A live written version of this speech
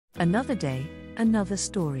Another day, another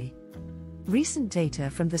story. Recent data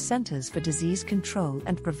from the Centers for Disease Control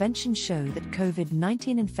and Prevention show that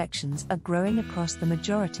COVID-19 infections are growing across the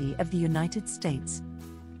majority of the United States.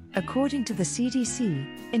 According to the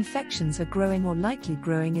CDC, infections are growing or likely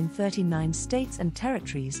growing in 39 states and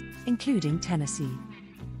territories, including Tennessee.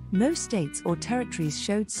 No states or territories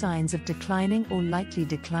showed signs of declining or likely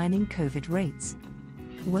declining COVID rates.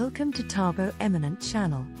 Welcome to Tabo Eminent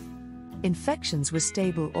Channel. Infections were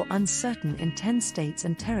stable or uncertain in 10 states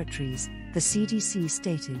and territories, the CDC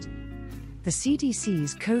stated. The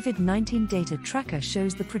CDC's COVID-19 data tracker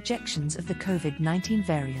shows the projections of the COVID-19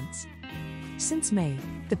 variants. Since May,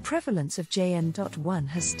 the prevalence of JN.1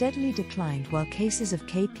 has steadily declined while cases of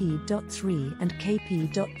KP.3 and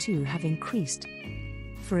KP.2 have increased.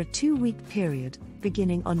 For a 2-week period,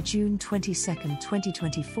 beginning on June 22,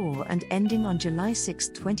 2024 and ending on July 6,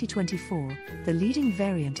 2024, the leading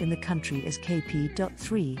variant in the country is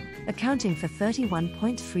KP.3, accounting for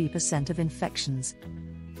 31.3% of infections.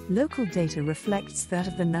 Local data reflects that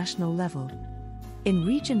of the national level. In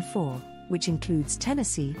Region 4, which includes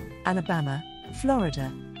Tennessee, Alabama,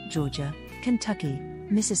 Florida, Georgia, Kentucky,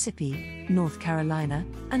 Mississippi, North Carolina,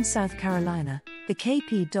 and South Carolina, the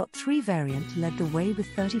KP.3 variant led the way with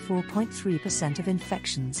 34.3% of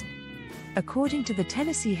infections. According to the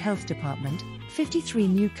Tennessee Health Department, 53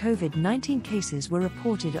 new COVID-19 cases were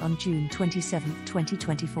reported on June 27,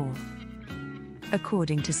 2024.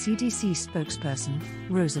 According to CDC spokesperson,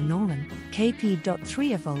 Rosa Norman,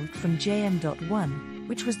 KP.3 evolved from JN.1,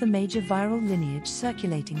 which was the major viral lineage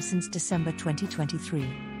circulating since December 2023.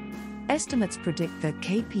 Estimates predict that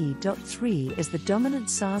KP.3 is the dominant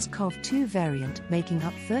SARS-CoV-2 variant, making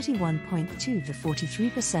up 31.2 to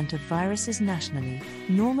 43% of viruses nationally,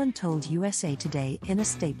 Norman told USA Today in a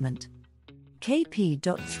statement.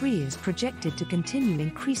 KP.3 is projected to continue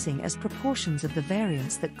increasing as proportions of the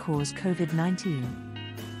variants that cause COVID-19.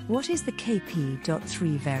 What is the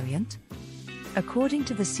KP.3 variant? According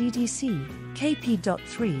to the CDC,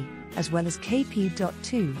 KP.3, as well as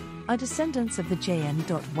KP.2, are descendants of the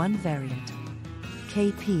JN.1 variant.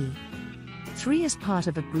 KP.3 is part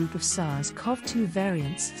of a group of SARS-CoV-2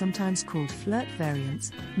 variants, sometimes called FLiRT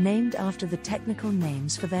variants, named after the technical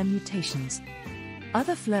names for their mutations.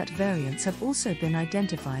 Other FLiRT variants have also been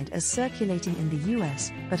identified as circulating in the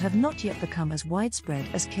US, but have not yet become as widespread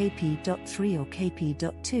as KP.3 or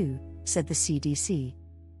KP.2, said the CDC.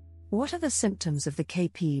 What are the symptoms of the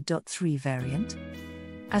KP.3 variant?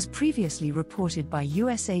 As previously reported by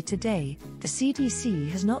USA Today, the CDC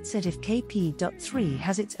has not said if KP.3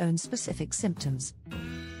 has its own specific symptoms.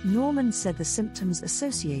 Norman said the symptoms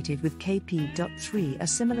associated with KP.3 are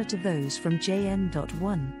similar to those from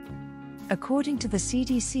JN.1. According to the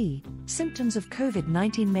CDC, symptoms of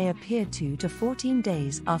COVID-19 may appear 2 to 14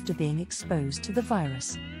 days after being exposed to the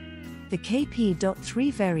virus. The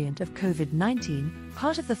KP.3 variant of COVID-19,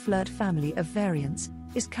 part of the FLiRT family of variants,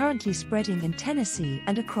 is currently spreading in Tennessee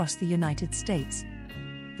and across the United States.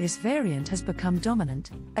 This variant has become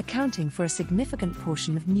dominant, accounting for a significant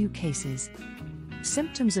portion of new cases.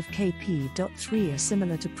 Symptoms of KP.3 are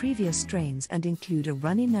similar to previous strains and include a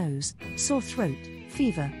runny nose, sore throat,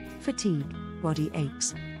 fever, fatigue, body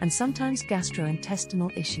aches, and sometimes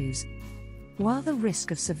gastrointestinal issues. While the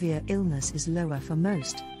risk of severe illness is lower for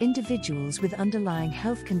most, individuals with underlying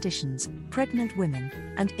health conditions, pregnant women,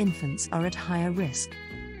 and infants are at higher risk.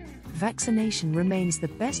 Vaccination remains the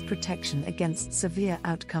best protection against severe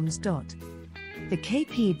outcomes. The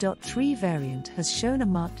KP.3 variant has shown a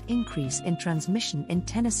marked increase in transmission in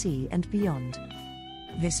Tennessee and beyond.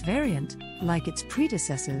 This variant, like its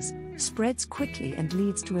predecessors, spreads quickly and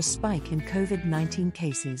leads to a spike in COVID-19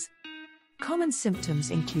 cases. Common symptoms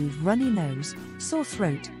include runny nose, sore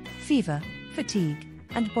throat, fever, fatigue,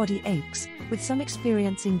 and body aches, with some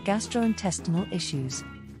experiencing gastrointestinal issues.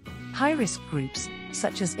 High-risk groups,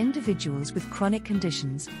 such as individuals with chronic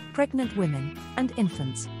conditions, pregnant women, and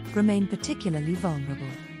infants, remain particularly vulnerable.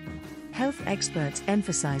 Health experts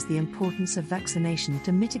emphasize the importance of vaccination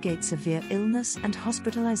to mitigate severe illness and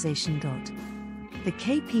hospitalization. The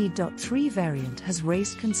KP.3 variant has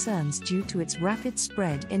raised concerns due to its rapid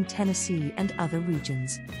spread in Tennessee and other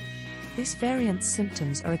regions. This variant's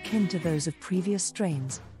symptoms are akin to those of previous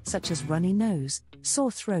strains, such as runny nose,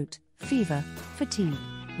 sore throat, fever, fatigue,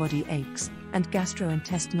 body aches, and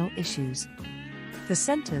gastrointestinal issues. The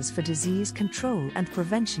Centers for Disease Control and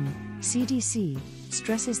Prevention, CDC,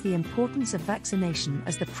 stresses the importance of vaccination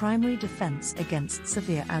as the primary defense against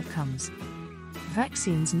severe outcomes.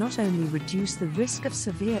 Vaccines not only reduce the risk of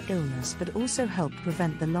severe illness but also help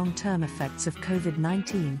prevent the long-term effects of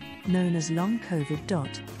COVID-19, known as long COVID.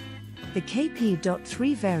 The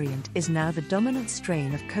KP.3 variant is now the dominant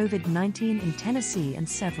strain of COVID-19 in Tennessee and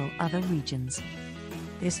several other regions.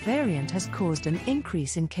 This variant has caused an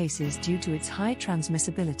increase in cases due to its high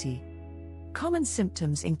transmissibility. Common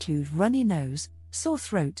symptoms include runny nose, sore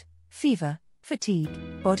throat, fever,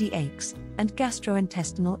 fatigue, body aches, and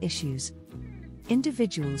gastrointestinal issues.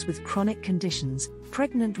 Individuals with chronic conditions,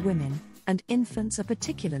 pregnant women, and infants are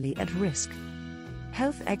particularly at risk.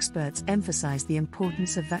 Health experts emphasize the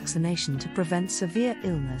importance of vaccination to prevent severe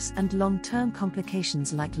illness and long-term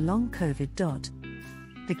complications like long COVID.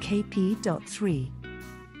 The KP.3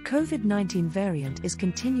 COVID-19 variant is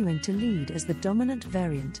continuing to lead as the dominant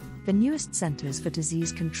variant, the newest Centers for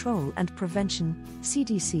Disease Control and Prevention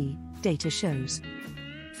 (CDC) data shows.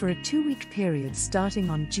 For a 2-week period starting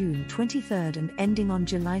on June 23 and ending on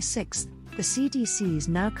July 6, the CDC's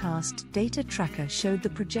nowcast data tracker showed the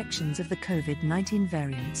projections of the COVID-19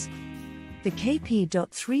 variants. The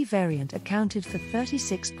KP.3 variant accounted for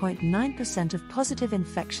 36.9% of positive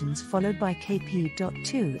infections, followed by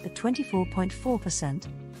KP.2 at 24.4%.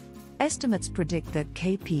 Estimates predict that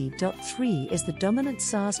KP.3 is the dominant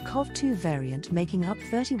SARS-CoV-2 variant, making up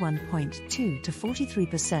 31.2 to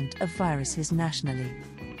 43% of viruses nationally.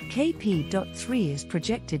 KP.3 is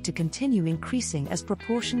projected to continue increasing as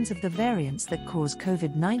proportions of the variants that cause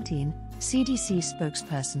COVID-19, CDC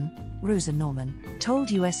spokesperson Rosa Norman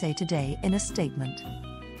told USA Today in a statement.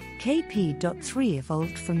 KP.3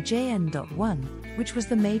 evolved from JN.1, which was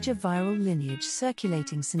the major viral lineage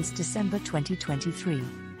circulating since December 2023.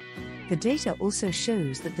 The data also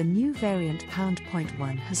shows that the new variant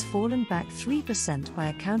 .1 has fallen back 3% by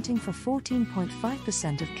accounting for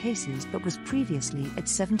 14.5% of cases but was previously at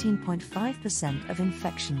 17.5% of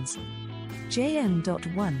infections.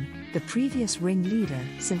 JN.1, the previous ringleader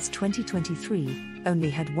since 2023, only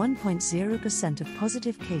had 1.0% of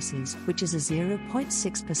positive cases, which is a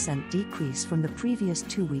 0.6% decrease from the previous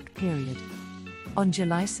 2-week period. On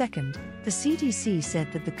July 2, the CDC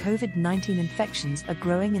said that the COVID-19 infections are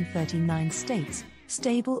growing in 39 states,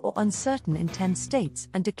 stable or uncertain in 10 states,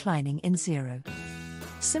 and declining in 0.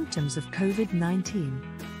 Symptoms of COVID-19.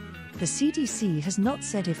 The CDC has not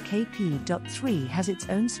said if KP.3 has its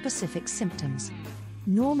own specific symptoms.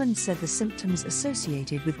 Norman said the symptoms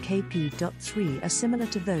associated with KP.3 are similar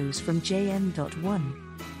to those from JN.1.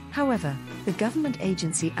 However, the government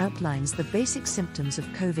agency outlines the basic symptoms of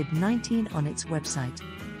COVID-19 on its website.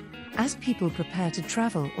 As people prepare to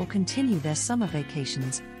travel or continue their summer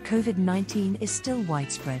vacations, COVID-19 is still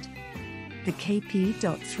widespread. The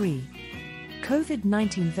KP.3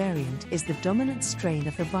 COVID-19 variant is the dominant strain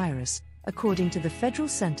of the virus, according to the Federal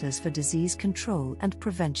Centers for Disease Control and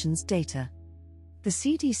Prevention's data. The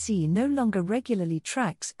CDC no longer regularly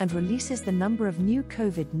tracks and releases the number of new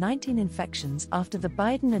COVID-19 infections after the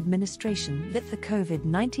Biden administration let the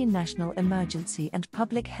COVID-19 national emergency and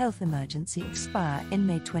public health emergency expire in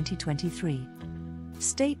May 2023.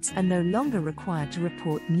 States are no longer required to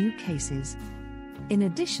report new cases. In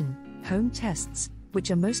addition, home tests,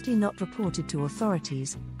 which are mostly not reported to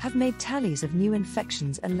authorities, have made tallies of new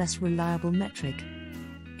infections a less reliable metric.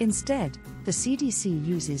 Instead, the CDC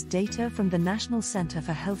uses data from the National Center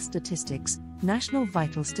for Health Statistics, National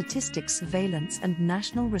Vital Statistics Surveillance, and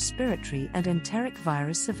National Respiratory and Enteric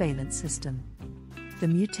Virus Surveillance System. The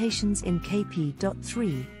mutations in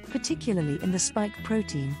KP.3, particularly in the spike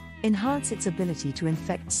protein, enhance its ability to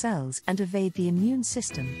infect cells and evade the immune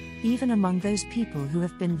system, even among those people who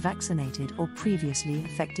have been vaccinated or previously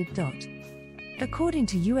infected. According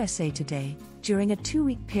to USA Today, during a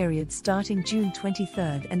 2-week period starting June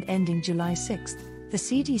 23 and ending July 6, the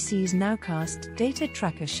CDC's nowcast data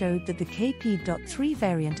tracker showed that the KP.3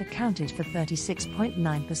 variant accounted for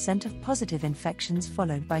 36.9% of positive infections,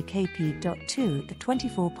 followed by KP.2 at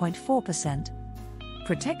 24.4%.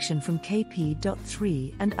 Protection from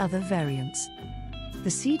KP.3 and other variants. The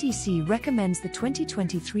CDC recommends the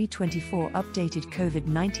 2023-24 updated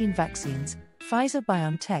COVID-19 vaccines,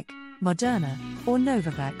 Pfizer-BioNTech, Moderna, or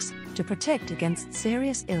Novavax, to protect against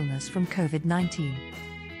serious illness from COVID-19.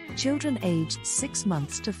 Children aged 6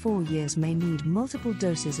 months to 4 years may need multiple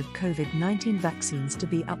doses of COVID-19 vaccines to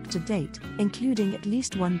be up to date, including at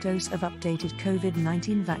least 1 dose of updated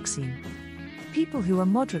COVID-19 vaccine. People who are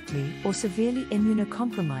moderately or severely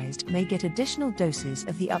immunocompromised may get additional doses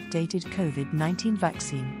of the updated COVID-19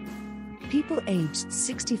 vaccine. People aged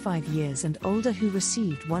 65 years and older who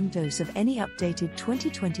received 1 dose of any updated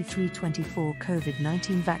 2023-24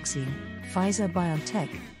 COVID-19 vaccine, Pfizer-BioNTech,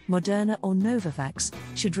 Moderna or Novavax,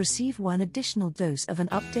 should receive 1 additional dose of an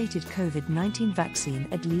updated COVID-19 vaccine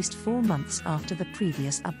at least 4 months after the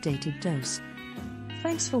previous updated dose.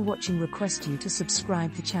 Thanks for watching. Request you to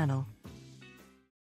subscribe the channel.